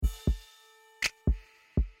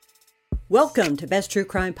Welcome to Best True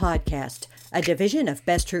Crime Podcast, a division of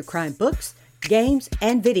Best True Crime Books, Games,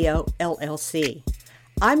 and Video, LLC.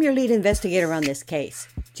 I'm your lead investigator on this case,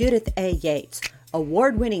 Judith A. Yates,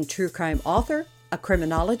 award-winning true crime author, a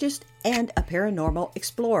criminologist, and a paranormal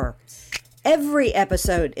explorer. Every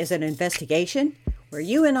episode is an investigation where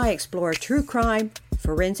you and I explore true crime,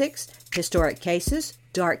 forensics, historic cases,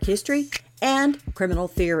 dark history, and criminal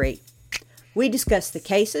theory. We discuss the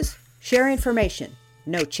cases, share information,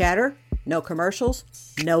 no chatter, no commercials,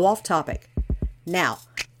 no off topic. Now,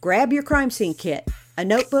 grab your crime scene kit, a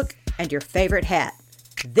notebook, and your favorite hat.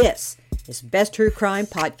 This is Best True Crime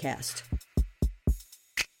Podcast.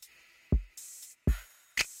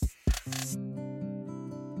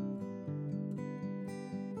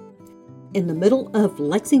 In the middle of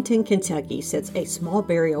Lexington, Kentucky sits a small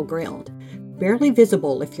burial ground, barely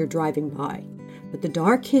visible if you're driving by. But the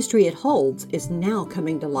dark history it holds is now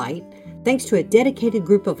coming to light thanks to a dedicated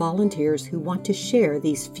group of volunteers who want to share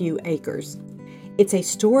these few acres. It's a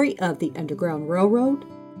story of the Underground Railroad,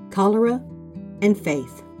 cholera, and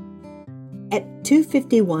faith. At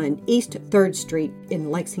 251 East 3rd Street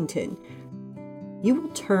in Lexington, you will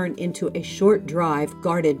turn into a short drive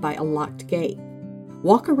guarded by a locked gate.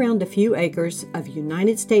 Walk around a few acres of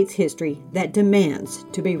United States history that demands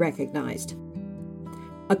to be recognized.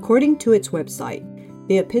 According to its website,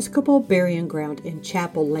 the Episcopal Burying Ground in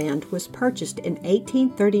Chapel Land was purchased in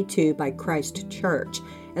 1832 by Christ Church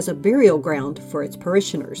as a burial ground for its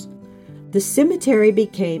parishioners. The cemetery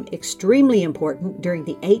became extremely important during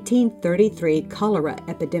the 1833 cholera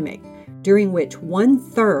epidemic, during which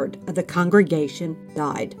 1/3 of the congregation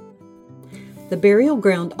died. The burial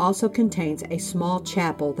ground also contains a small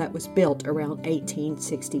chapel that was built around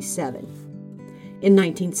 1867. In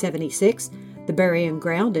 1976, the burying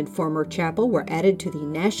ground and former chapel were added to the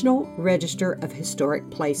National Register of Historic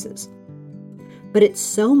Places. But it's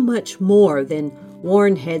so much more than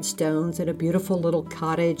worn headstones and a beautiful little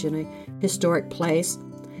cottage in a historic place.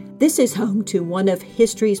 This is home to one of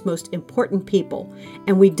history's most important people,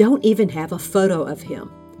 and we don't even have a photo of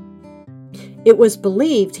him. It was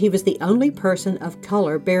believed he was the only person of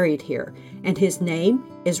color buried here, and his name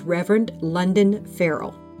is Reverend London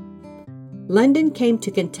Farrell. London came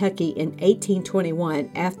to Kentucky in 1821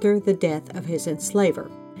 after the death of his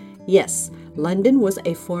enslaver. Yes, London was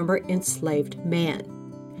a former enslaved man.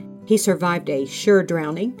 He survived a sure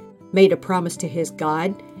drowning, made a promise to his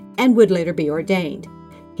God, and would later be ordained.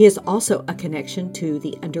 He is also a connection to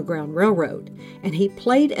the Underground Railroad, and he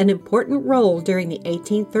played an important role during the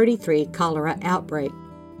 1833 cholera outbreak.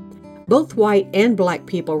 Both white and black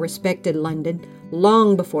people respected London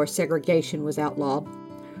long before segregation was outlawed.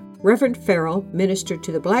 Reverend Farrell ministered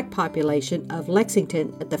to the black population of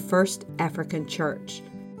Lexington at the First African Church.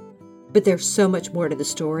 But there's so much more to the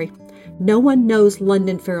story. No one knows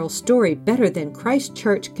London Farrell's story better than Christ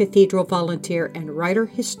Church Cathedral volunteer and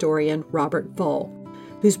writer-historian Robert Vole,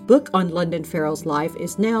 whose book on London Farrell's life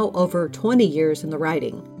is now over 20 years in the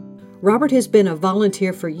writing. Robert has been a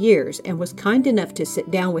volunteer for years and was kind enough to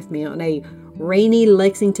sit down with me on a rainy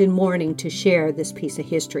Lexington morning to share this piece of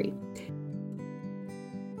history.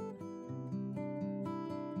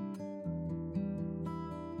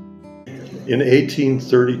 In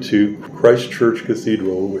 1832, Christ Church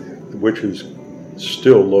Cathedral, which is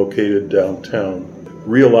still located downtown,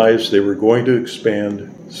 realized they were going to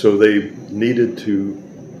expand, so they needed to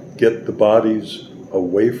get the bodies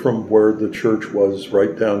away from where the church was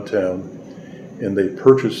right downtown, and they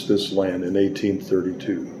purchased this land in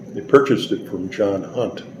 1832. They purchased it from John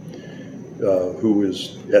Hunt, who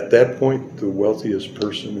was at that point the wealthiest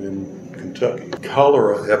person in Kentucky.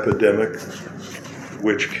 Cholera epidemic,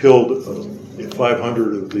 which killed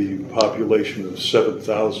 500 of the population of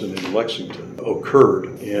 7,000 in Lexington,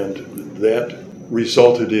 occurred, and that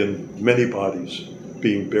resulted in many bodies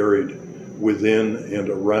being buried within and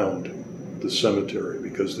around the cemetery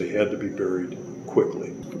because they had to be buried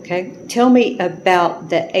quickly. Okay, tell me about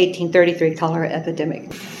the 1833 cholera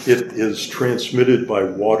epidemic. It is transmitted by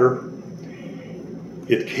water.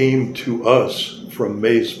 It came to us from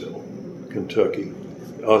Maysville, Kentucky,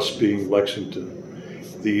 us being Lexington.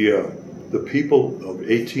 The people of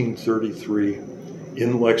 1833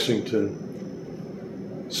 in Lexington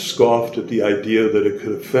scoffed at the idea that it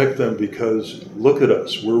could affect them because, look at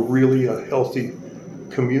us, we're really a healthy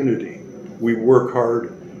community. We work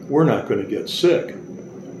hard, we're not going to get sick.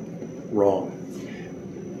 Wrong.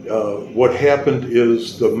 What happened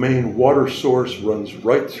is the main water source runs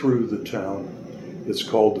right through the town. It's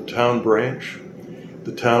called the town branch.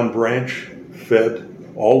 The town branch fed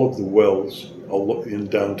all of the wells in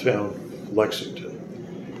downtown Lexington.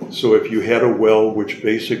 So if you had a well which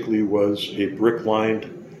basically was a brick-lined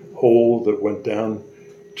hole that went down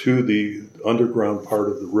to the underground part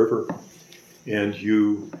of the river, and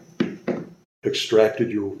you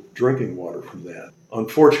extracted your drinking water from that.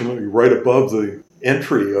 Unfortunately, right above the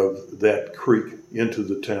entry of that creek into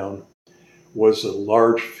the town was a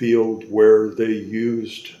large field where they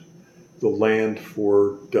used the land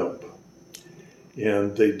for dump.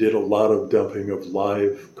 And they did a lot of dumping of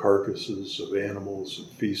live carcasses of animals and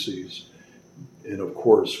feces. And of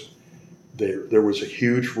course, there was a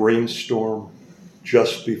huge rainstorm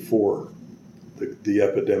just before the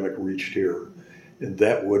epidemic reached here. And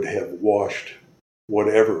that would have washed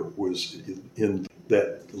whatever was in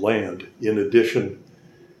that land. In addition,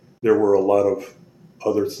 there were a lot of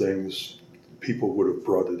other things. People would have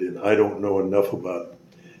brought it in. I don't know enough about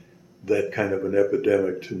that kind of an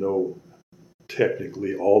epidemic to know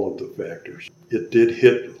technically all of the factors. It did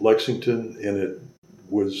hit Lexington, and it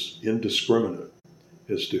was indiscriminate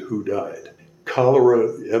as to who died.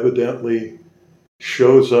 Cholera evidently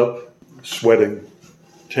shows up sweating,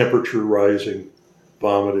 temperature rising,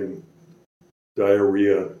 vomiting,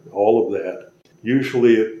 diarrhea, all of that.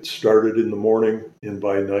 Usually it started in the morning, and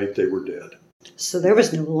by night they were dead. So there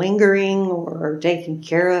was no lingering or taking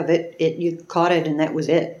care of it. You caught it and that was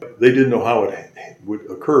it. They didn't know how it would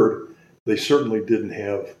occur. They certainly didn't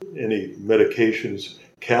have any medications.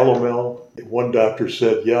 Calomel, one doctor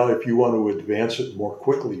said, yeah, if you want to advance it more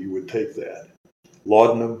quickly, you would take that.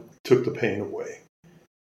 Laudanum took the pain away.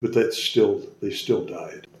 But they still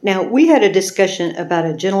died. Now, we had a discussion about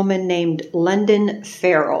a gentleman named London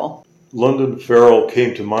Farrell. London Farrell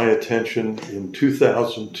came to my attention in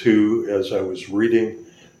 2002 as I was reading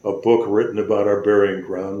a book written about our burying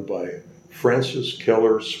ground by Frances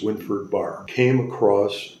Keller Swinford Barr. Came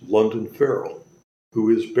across London Farrell, who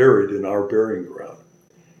is buried in our burying ground.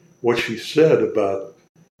 What she said about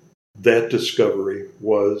that discovery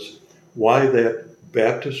was why that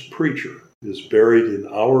Baptist preacher is buried in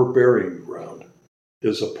our burying ground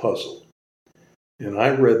is a puzzle. And I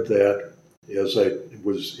read that as I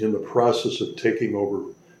was in the process of taking over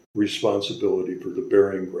responsibility for the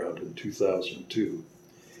burying ground in 2002.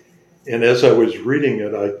 And as I was reading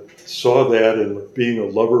it, I saw that, and being a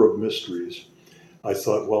lover of mysteries, I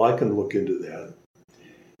thought, well, I can look into that.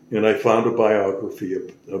 And I found a biography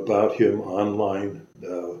about him online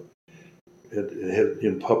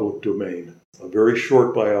in public domain, a very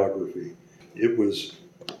short biography. It was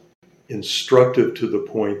instructive to the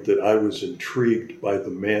point that I was intrigued by the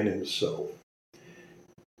man himself.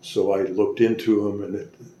 So I looked into him, and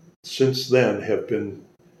since then have been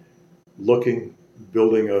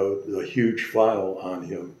building a huge file on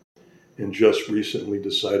him, and just recently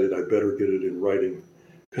decided I better get it in writing,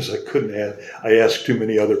 because I couldn't I asked too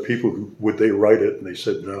many other people, would they write it, and they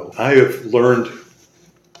said no. I have learned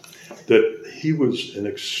that he was an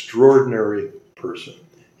extraordinary person.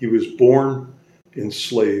 He was born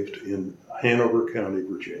enslaved in Hanover County,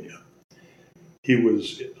 Virginia. He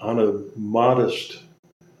was on a modest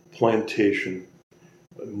plantation,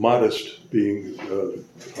 modest being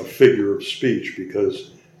a figure of speech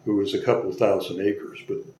because it was a couple thousand acres.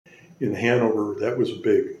 But in Hanover, wasn't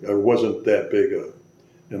that big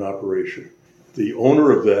an operation. The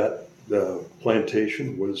owner of that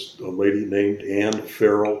plantation was a lady named Anne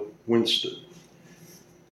Farrell Winston.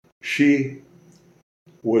 She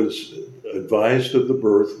was advised of the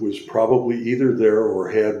birth, was probably either there or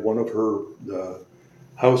had one of her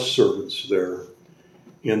house servants there.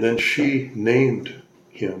 And then she named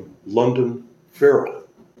him London Farrell.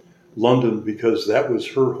 London because that was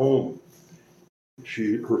her home.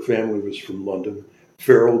 Her family was from London.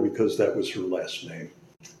 Farrell because that was her last name.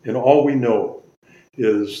 And all we know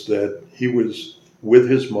is that he was with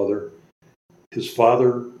his mother. His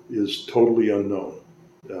father is totally unknown.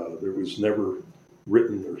 There was never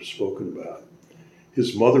written or spoken about.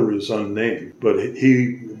 His mother is unnamed, but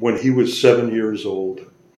when he was 7 years old,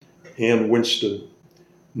 Anne Winston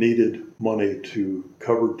needed money to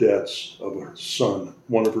cover debts of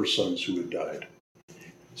one of her sons who had died.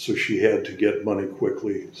 So she had to get money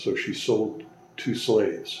quickly, so she sold 2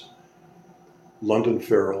 slaves, London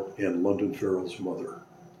Farrell and London Farrell's mother.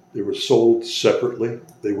 They were sold separately.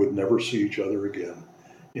 They would never see each other again,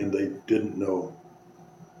 and they didn't know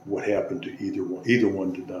what happened to either one. Either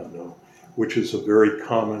one did not know, which is a very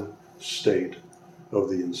common state of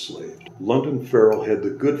the enslaved. London Farrell had the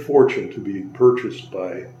good fortune to be purchased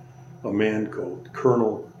by a man called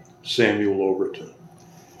Colonel Samuel Overton.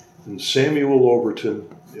 And Samuel Overton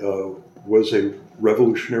was a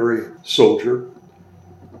revolutionary soldier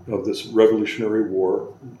of this Revolutionary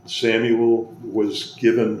War. Samuel was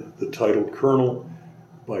given the title colonel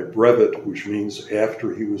by brevet, which means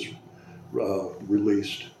after he was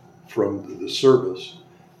released from the service.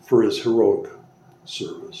 for his heroic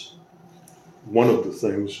service. One of the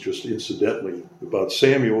things, just incidentally, about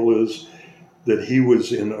Samuel is that he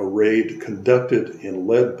was in a raid conducted and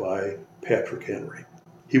led by Patrick Henry.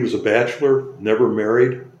 He was a bachelor, never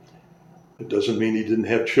married. It doesn't mean he didn't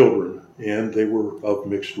have children, and they were of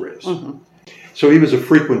mixed race. Mm-hmm. So he was a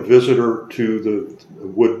frequent visitor to the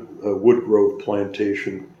Woodgrove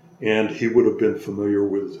plantation, and he would have been familiar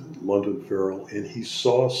with London Farrell, and he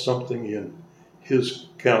saw something in his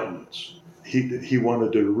countenance. He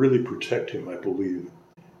wanted to really protect him, I believe,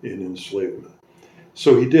 in enslavement.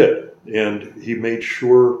 So he did, and he made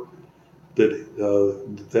sure that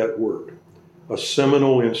that worked. A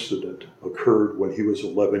seminal incident occurred when he was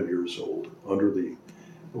 11 years old, under the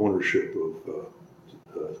ownership of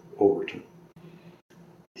Overton.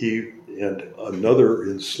 He and another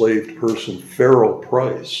enslaved person, Farrell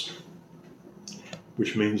Price,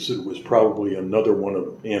 which means it was probably another one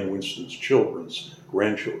of Anne Winston's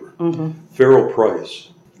grandchildren. Mm-hmm. Farrell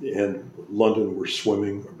Price and London were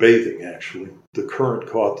bathing actually. The current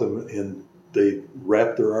caught them and they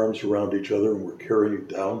wrapped their arms around each other and were carried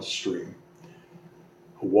downstream.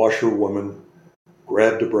 A washerwoman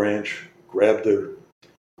grabbed a branch, grabbed them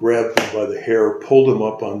by the hair, pulled them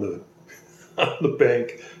up on the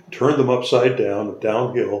bank, turned them upside down,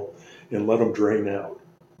 downhill, and let them drain out.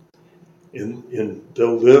 And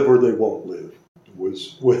they'll live or they won't live.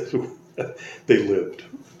 They lived.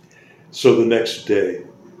 So the next day,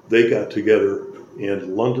 they got together,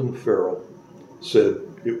 and London Farrell said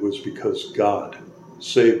it was because God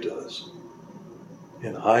saved us,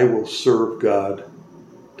 and I will serve God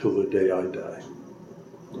till the day I die.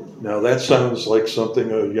 Now that sounds like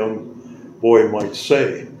something a young boy might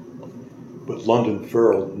say, but London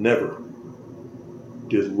Farrell never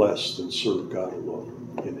did less than serve God alone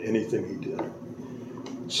in anything he did.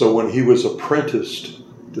 So when he was apprenticed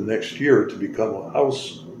the next year to become a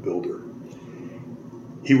house builder,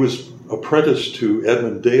 he was apprenticed to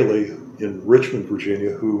Edmund Daly in Richmond,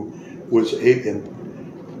 Virginia, who was and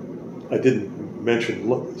I didn't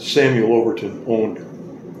mention, Samuel Overton owned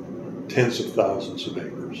tens of thousands of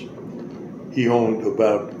acres. He owned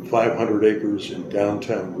about 500 acres in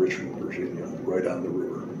downtown Richmond, Virginia, right on the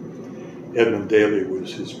river. Edmund Daly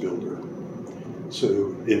was his builder.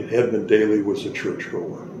 So Edmund Daly was a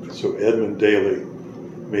churchgoer. So Edmund Daly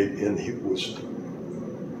and he was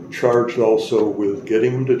charged also with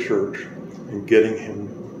getting him to church and getting him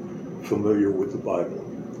familiar with the Bible,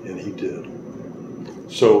 and he did.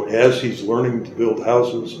 So as he's learning to build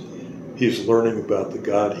houses, he's learning about the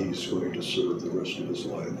God he's going to serve the rest of his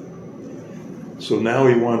life. So now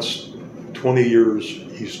he wants 20 years,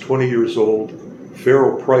 he's 20 years old,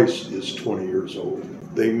 Farrell Price is 20 years old.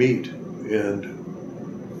 They meet, and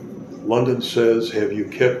London says, "Have you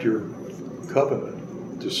kept your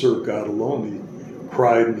covenant to serve God alone?" He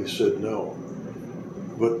cried and he said, "No,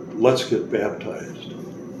 but let's get baptized."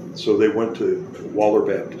 So they went to Waller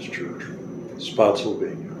Baptist Church,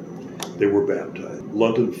 Spotsylvania. They were baptized.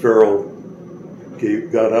 London Farrell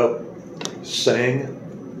got up, sang,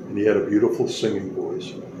 and he had a beautiful singing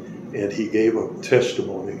voice, and he gave a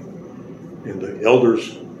testimony, and the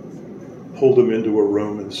elders pulled him into a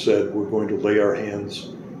room and said, "We're going to lay our hands,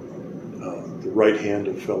 the right hand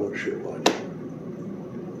of fellowship on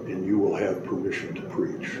you, and you will have permission to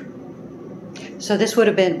preach." So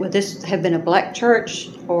would this have been a black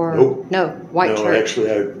church or white church? No,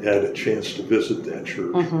 actually I had a chance to visit that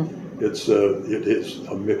church. Mm-hmm. It is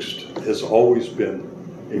a mixed, has always been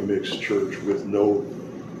a mixed church with no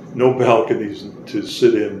balconies to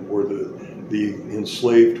sit in, where the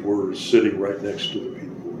enslaved were sitting right next to the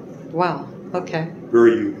people. Wow, okay.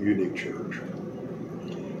 Very unique church.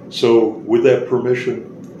 So with that permission,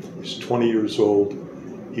 he's 20 years old,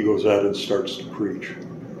 he goes out and starts to preach,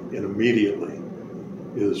 and immediately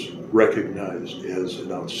is recognized as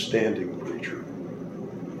an outstanding preacher.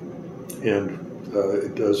 And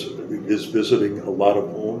is visiting a lot of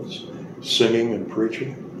homes, singing and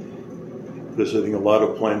preaching, visiting a lot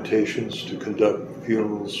of plantations to conduct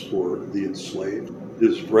funerals for the enslaved,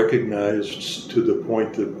 is recognized to the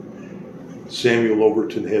point that Samuel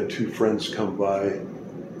Overton had two friends come by,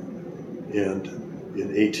 and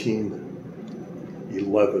in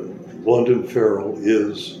 1811, London Farrell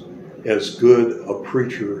is as good a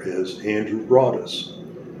preacher as Andrew Broadus,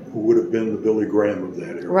 who would have been the Billy Graham of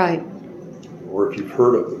that era. Right. Or if you've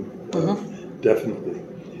heard of him, definitely.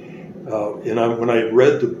 When I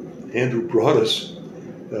read the Andrew Broadus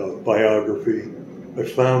biography, I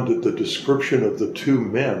found that the description of the two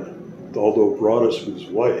men, although Broadus was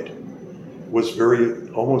white, was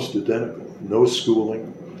almost identical. No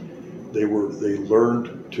schooling. They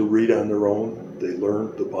learned to read on their own. They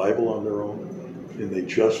learned the Bible on their own. and they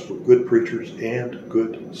just were good preachers and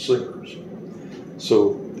good singers.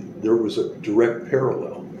 So there was a direct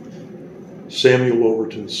parallel. Samuel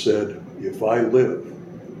Overton said, "If I live,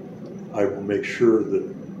 I will make sure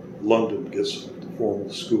that London gets formal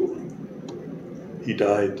schooling." He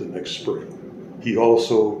died the next spring. He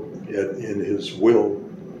also, in his will,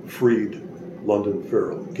 freed London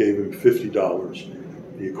Farrell, gave him $50,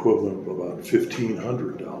 the equivalent of about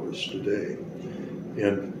 $1,500 today,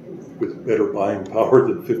 and with better buying power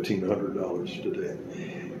than $1,500 today.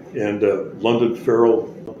 And London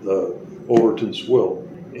Farrell, Overton's will,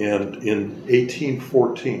 and in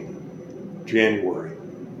 1814, January,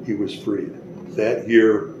 he was freed. That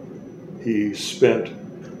year, he spent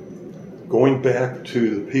going back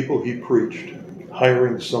to the people he preached,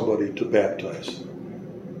 hiring somebody to baptize them.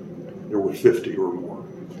 There were 50 or more.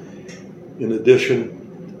 In addition,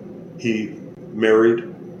 he married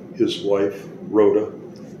his wife, Rhoda,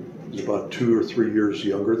 who's about 2 or 3 years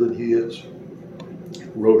younger than he is.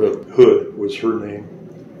 Rhoda Hood was her name.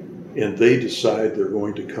 And they decide they're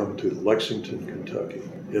going to come to Lexington, Kentucky.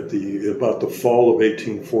 About the fall of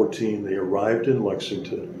 1814, they arrived in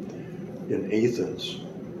Lexington, in Athens,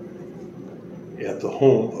 at the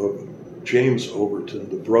home of James Overton,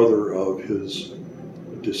 the brother of his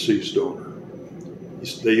deceased owner.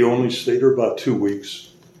 They only stayed there about 2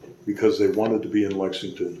 weeks because they wanted to be in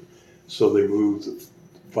Lexington, so they moved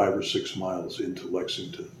 5 or 6 miles into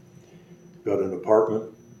Lexington. Got an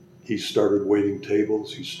apartment. He started waiting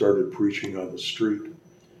tables. He started preaching on the street.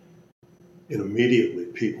 And immediately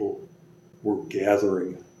people were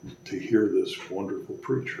gathering to hear this wonderful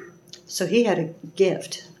preacher. So he had a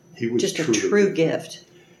gift. He was just a true gift.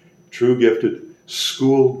 True gifted,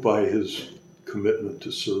 schooled by his commitment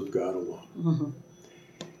to serve God alone. Mm-hmm.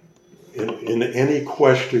 In any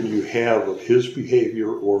question you have of his behavior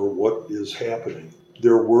or what is happening,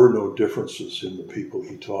 there were no differences in the people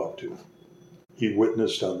he talked to. He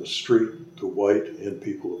witnessed on the street to white and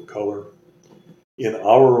people of color. In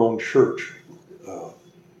our own church,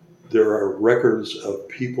 there are records of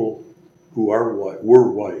people who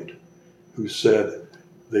were white, who said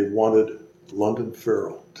they wanted London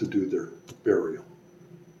Farrell to do their burial.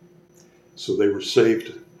 So they were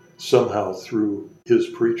saved somehow through his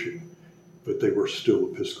preaching, but they were still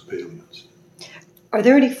Episcopalians. Are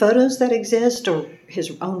there any photos that exist or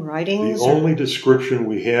his own writings? The only description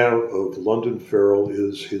we have of London Farrell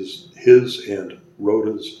is his and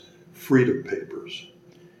Rhoda's freedom papers.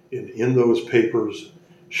 And in those papers,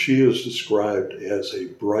 she is described as a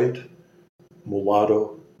bright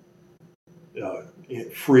mulatto,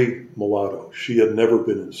 free mulatto. She had never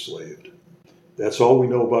been enslaved. That's all we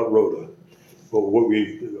know about Rhoda. But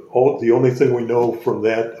the only thing we know from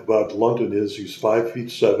that about London is he's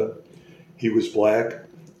 5'7". He was black,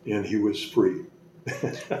 and he was free.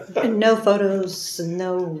 And no photos,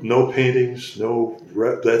 no paintings,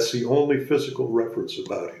 that's the only physical reference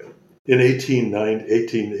about him. In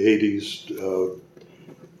 1880s,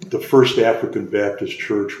 the first African Baptist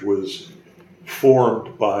church was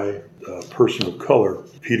formed by a person of color,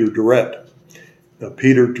 Peter Durrett. Now,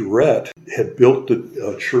 Peter Durrett had built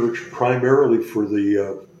the church primarily for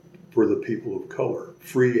the people of color,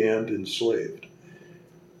 free and enslaved,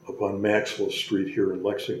 up on Maxwell Street here in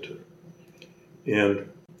Lexington, and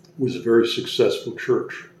was a very successful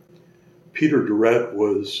church. Peter Durrett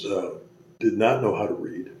did not know how to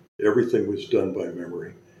read. Everything was done by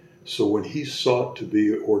memory. So when he sought to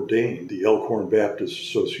be ordained, the Elkhorn Baptist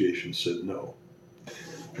Association said no.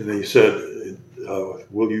 And he said,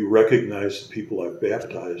 will you recognize the people I've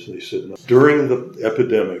baptized? And they said no. During the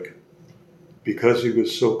epidemic, because he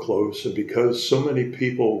was so close and because so many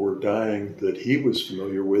people were dying that he was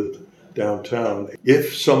familiar with downtown,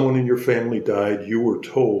 if someone in your family died, you were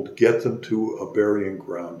told, get them to a burying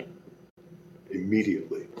ground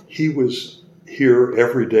immediately. He was here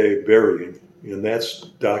every day burying, and that's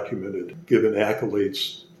documented, given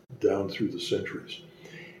accolades down through the centuries.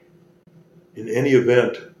 In any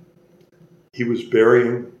event, he was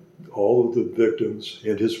burying all of the victims,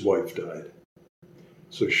 and his wife died.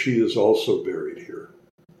 So she is also buried here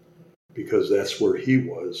because that's where he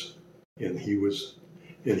was. And he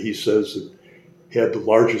says that he had the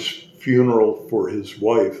largest funeral for his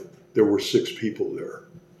wife. There were 6 people there.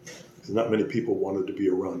 Not many people wanted to be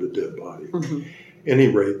around a dead body. Mm-hmm. At any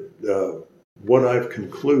rate, what I've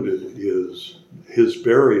concluded is his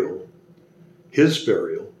burial,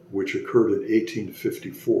 which occurred in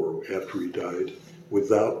 1854 after he died,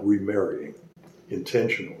 without remarrying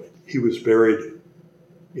intentionally. He was buried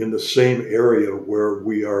in the same area where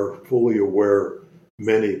we are fully aware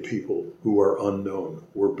many people who are unknown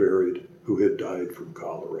were buried who had died from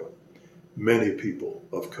cholera. Many people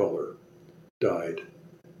of color died,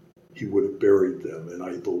 he would have buried them. And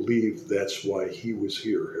I believe that's why he was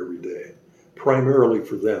here every day, primarily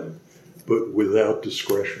for them, but without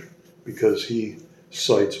discretion, because he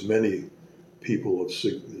cites many people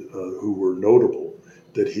who were notable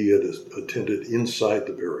that he had attended inside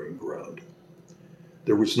the burying ground.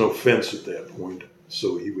 There was no fence at that point,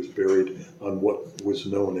 so he was buried on what was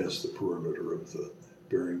known as the perimeter of the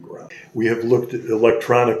burying ground. We have looked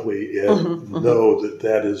electronically and know that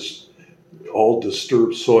that is all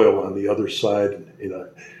disturbed soil on the other side.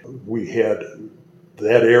 We had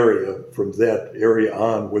that area, from that area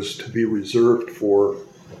on, was to be reserved for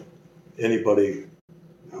anybody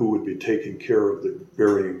who would be taking care of the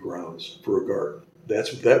burying grounds for a garden.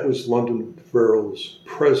 That was London Farrell's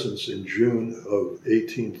presence in June of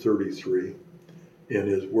 1833,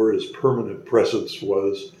 and where his permanent presence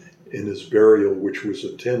was in his burial, which was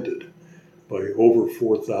attended by over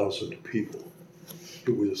 4,000 people.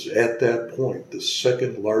 It was at that point the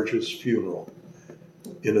second largest funeral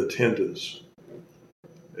in attendance,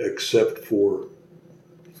 except for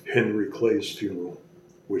Henry Clay's funeral,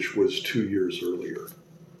 which was 2 years earlier.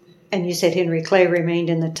 And you said Henry Clay remained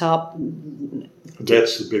in the top.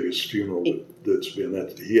 That's the biggest funeral that's been.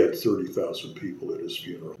 He had 30,000 people at his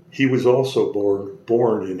funeral. He was also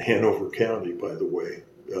born in Hanover County, by the way,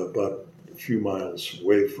 about a few miles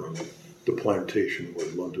away from the plantation where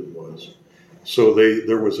London was. So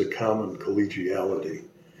there was a common collegiality,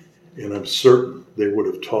 and I'm certain they would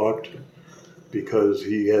have talked, because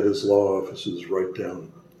he had his law offices right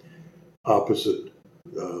down opposite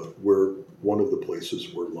where one of the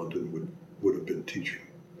places where London would have been teaching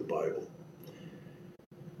the Bible.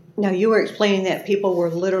 Now, you were explaining that people were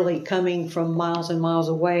literally coming from miles and miles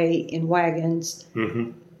away in wagons.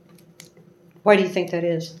 Mm-hmm. Why do you think that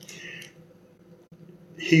is?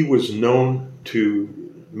 He was known to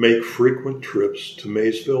make frequent trips to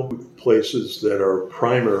Maysville, places that are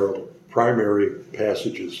primary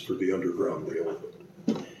passages for the Underground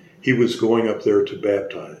Railroad. He was going up there to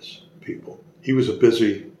baptize people. He was a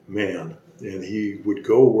busy man, and he would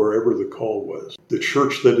go wherever the call was. The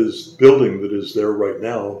church building that is there right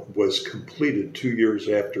now was completed 2 years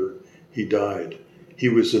after he died. He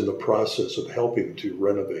was in the process of helping to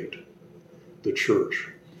renovate the church,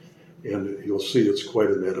 and you'll see it's quite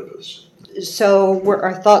an edifice. So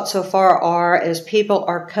our thoughts so far are, as people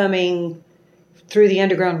are coming through the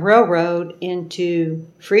Underground Railroad into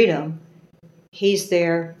freedom, he's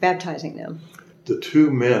there baptizing them. The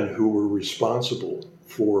two men who were responsible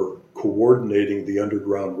for coordinating the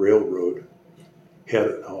Underground Railroad had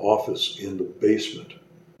an office in the basement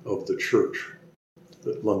of the church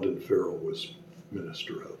that London Farrell was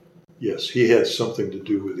minister of. Yes, he had something to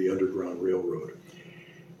do with the Underground Railroad.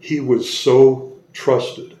 He was so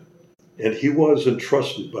trusted, and he was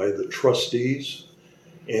entrusted by the trustees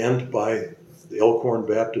and by the Elkhorn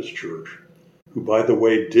Baptist Church, who, by the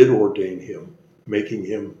way, did ordain him, making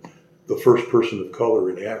him the first person of color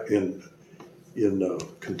in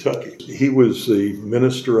Kentucky. He was the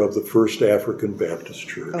minister of the First African Baptist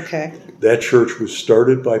Church. Okay. That church was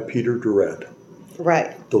started by Peter Durrett.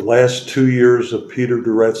 Right. The last 2 years of Peter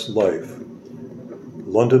Durrett's life,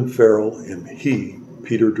 London Farrell and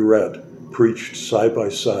Peter Durrett, preached side by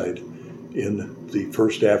side in the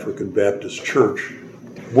First African Baptist Church.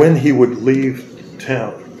 When he would leave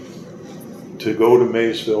town to go to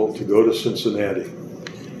Maysville, to go to Cincinnati,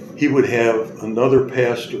 he would have another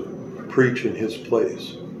pastor preach in his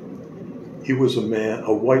place. He was a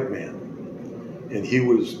white man, and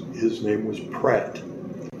his name was Pratt.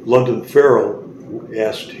 London Farrell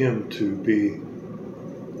asked him to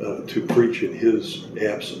preach in his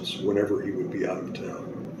absence whenever he would be out of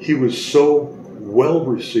town. He was so well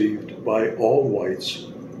received by all whites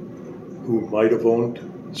who might have owned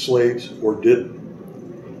slaves or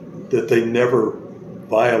didn't, that they never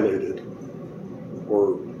violated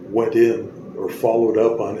or went in or followed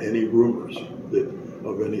up on any rumors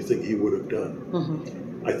of anything he would have done.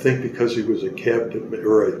 Mm-hmm. I think because he was a cabinet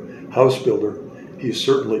or a house builder, he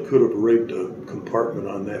certainly could have rigged a compartment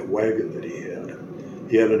on that wagon that he had.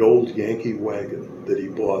 He had an old Yankee wagon that he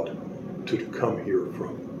bought to come here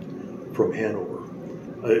from Hanover.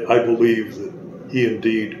 I believe that he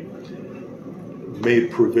indeed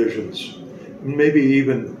made provisions, maybe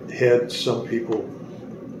even had some people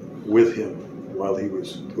with him while he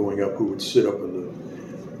was going up who would sit up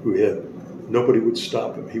nobody would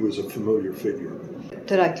stop him. He was a familiar figure.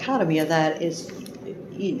 The dichotomy of that is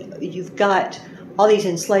you've got all these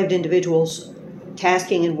enslaved individuals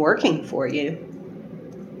tasking and working for you,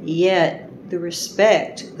 yet the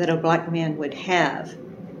respect that a black man would have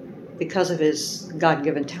because of his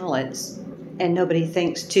God-given talents and nobody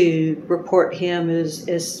thinks to report him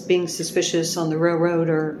as being suspicious on the railroad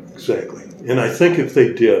or... Exactly. And I think if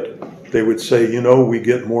they did, they would say, we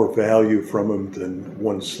get more value from him than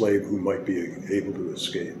one slave who might be able to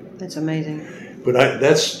escape. That's amazing. But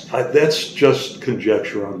that's just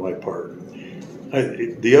conjecture on my part.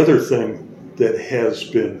 The other thing that has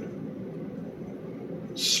been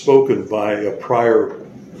spoken by a prior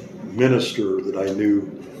minister that I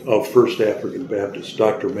knew of First African Baptist,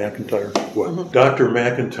 Dr. McIntyre. Mm-hmm. Dr.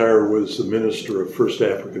 McIntyre was the minister of First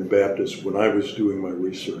African Baptist when I was doing my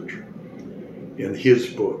research. And his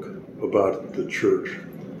book about the church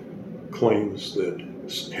claims that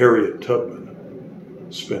Harriet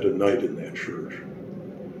Tubman spent a night in that church.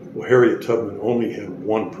 Well, Harriet Tubman only had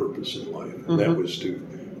one purpose in life, and that was to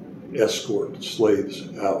escort slaves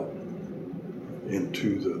out and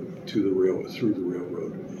through the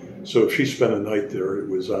railroad. So if she spent a night there, it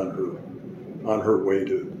was on her way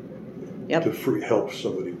to help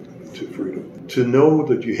somebody to freedom. To know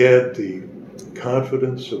that you had the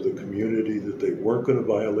confidence of the community that they weren't going to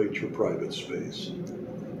violate your private space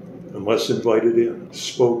unless invited in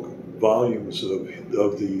spoke volumes of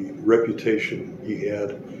the reputation he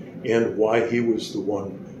had and why he was the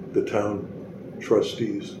one the town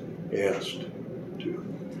trustees asked to.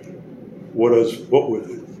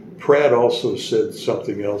 Pratt also said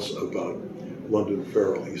something else about London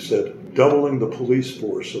Farrell. He said, doubling the police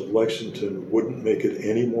force of Lexington wouldn't make it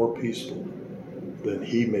any more peaceful than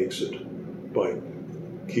he makes it by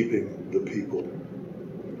keeping the people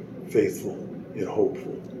faithful and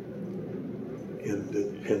hopeful.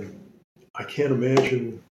 And I can't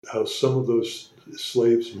imagine how some of those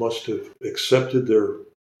slaves must have accepted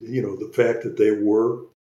the fact that they were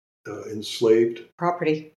enslaved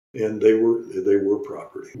property. And they were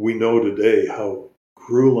property. We know today how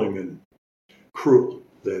grueling and cruel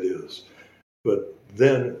that is. But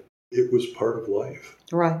then it was part of life.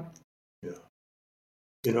 Right. Yeah.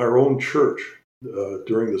 In our own church,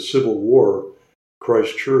 during the Civil War,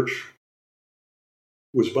 Christ Church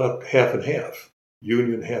was about half and half,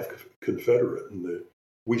 Union, half Confederate. And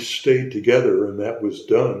we stayed together, and that was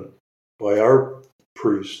done by our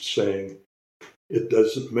priests saying, it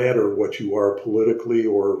doesn't matter what you are politically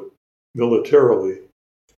or militarily.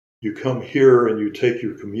 You come here and you take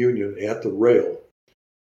your communion at the rail.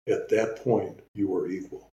 At that point, you are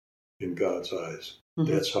equal in God's eyes.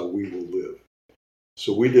 Mm-hmm. That's how we will live.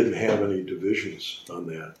 So we didn't have any divisions on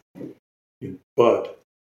that. But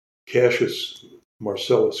Cassius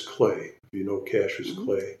Marcellus Clay, if you know Cassius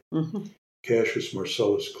Clay, Cassius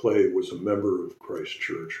Marcellus Clay was a member of Christ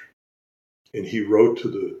Church. And he wrote to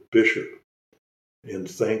the bishop and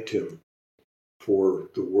thanked him for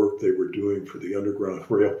the work they were doing for the Underground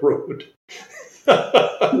Railroad.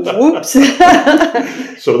 Whoops.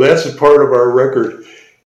 So that's a part of our record.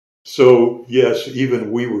 So yes,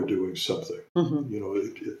 even we were doing something.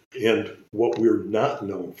 And what we're not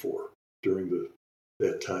known for during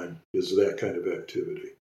that time is that kind of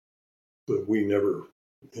activity. But we never,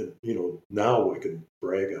 now we can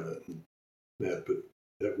brag on it and that, but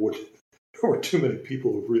there were too many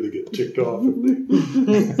people who really get ticked off.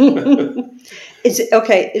 Is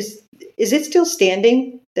it still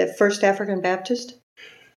standing, that First African Baptist?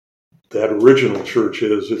 That original church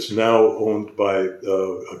is. It's now owned by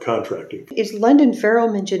a contracting. Is London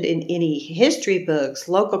Farrell mentioned in any history books,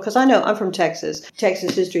 local? Because I know I'm from Texas.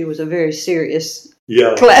 Texas history was a very serious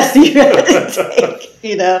class you had to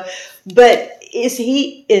take, But is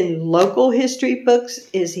he in local history books?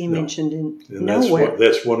 Is he mentioned in nowhere?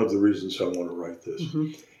 That's one of the reasons I want to write this.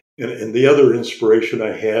 And the other inspiration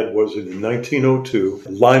I had was in 1902,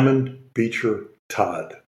 Lyman Beecher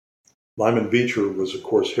Todd. Lyman Beecher was, of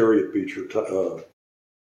course, Harriet Beecher's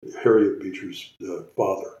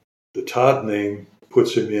father. The Todd name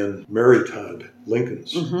puts him in Mary Todd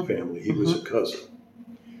Lincoln's family. He was a cousin.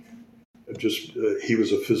 He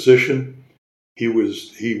was a physician. He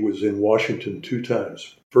was in Washington 2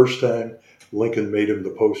 times. First time, Lincoln made him the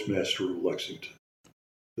postmaster of Lexington.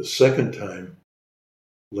 The second time,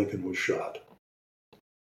 Lincoln was shot.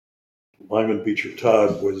 Lyman Beecher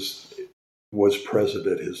Todd was present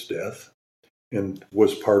at his death and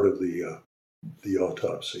was part of the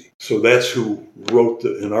autopsy. So that's who wrote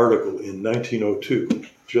an article in 1902,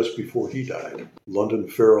 just before he died. London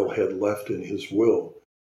Farrell had left in his will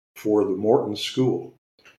for the Morton School,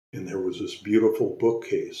 and there was this beautiful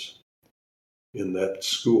bookcase in that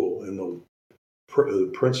school, and the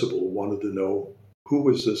principal wanted to know, who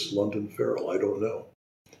was this London Farrell? I don't know.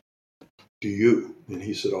 Do you? And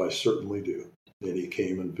he said, I certainly do. And he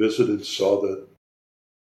came and visited, saw that,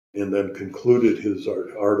 and then concluded his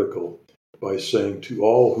article by saying, to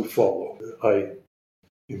all who follow, I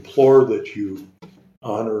implore that you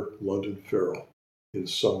honor London Farrell in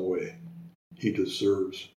some way. He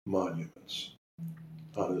deserves monuments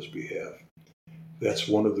on his behalf. That's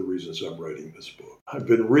one of the reasons I'm writing this book. I've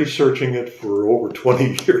been researching it for over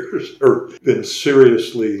 20 years, or been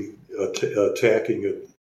seriously attacking it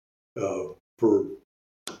for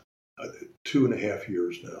 2.5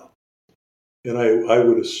 years now. And I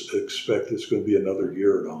would expect it's going to be another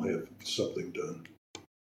year and I'll have something done.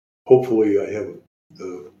 Hopefully I have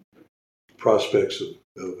the prospects of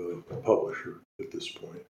a publisher at this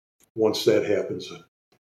point. Once that happens,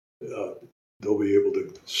 they'll be able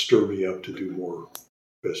to stir me up to do more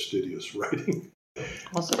fastidious writing.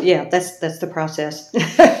 Also, yeah, that's the process.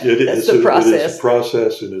 It is a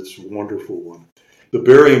process, and it's a wonderful one. The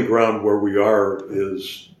burying ground where we are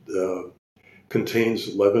contains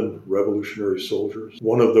 11 Revolutionary soldiers.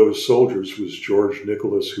 One of those soldiers was George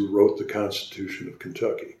Nicholas, who wrote the Constitution of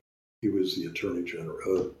Kentucky. He was the Attorney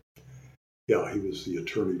General. He was the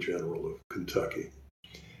Attorney General of Kentucky.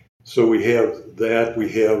 So we have that. We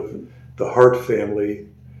have the Hart family.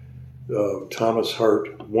 Thomas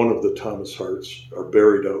Hart, one of the Thomas Harts, are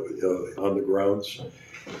buried on the grounds.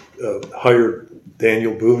 Hired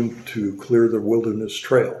Daniel Boone to clear the wilderness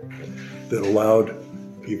trail that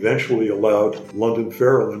eventually allowed London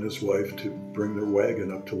Farrell and his wife to bring their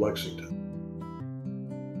wagon up to Lexington.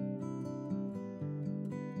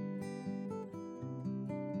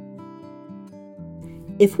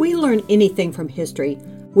 If we learn anything from history,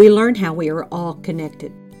 we learn how we are all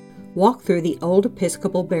connected. Walk through the Old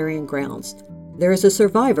Episcopal Burying Grounds. There is a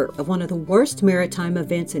survivor of one of the worst maritime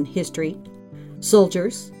events in history.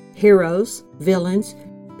 Soldiers, heroes, villains,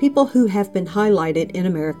 people who have been highlighted in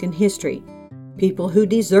American history. People who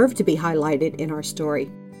deserve to be highlighted in our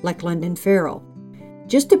story, like London Farrell.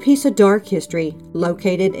 Just a piece of dark history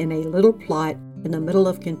located in a little plot in the middle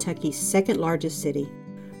of Kentucky's second largest city,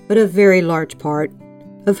 but a very large part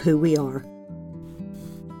of who we are.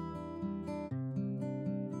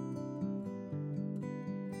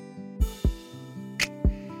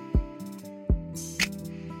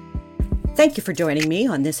 Thank you for joining me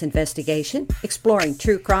on this investigation, exploring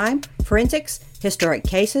true crime, forensics, historic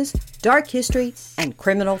cases, dark history, and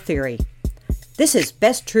criminal theory. This is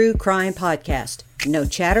Best True Crime Podcast. No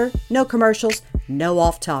chatter, no commercials, no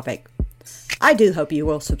off topic. I do hope you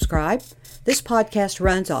will subscribe. This podcast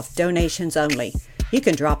runs off donations only. You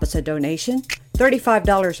can drop us a donation,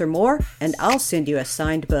 $35 or more, and I'll send you a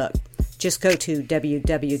signed book. Just go to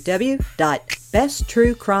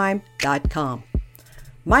www.besttruecrime.com.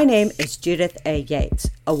 My name is Judith A. Yates,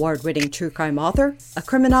 award-winning true crime author, a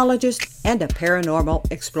criminologist, and a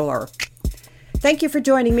paranormal explorer. Thank you for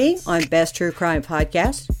joining me on Best True Crime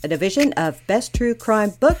Podcast, a division of Best True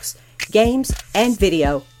Crime Books, Games, and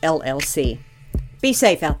Video, LLC. Be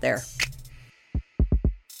safe out there.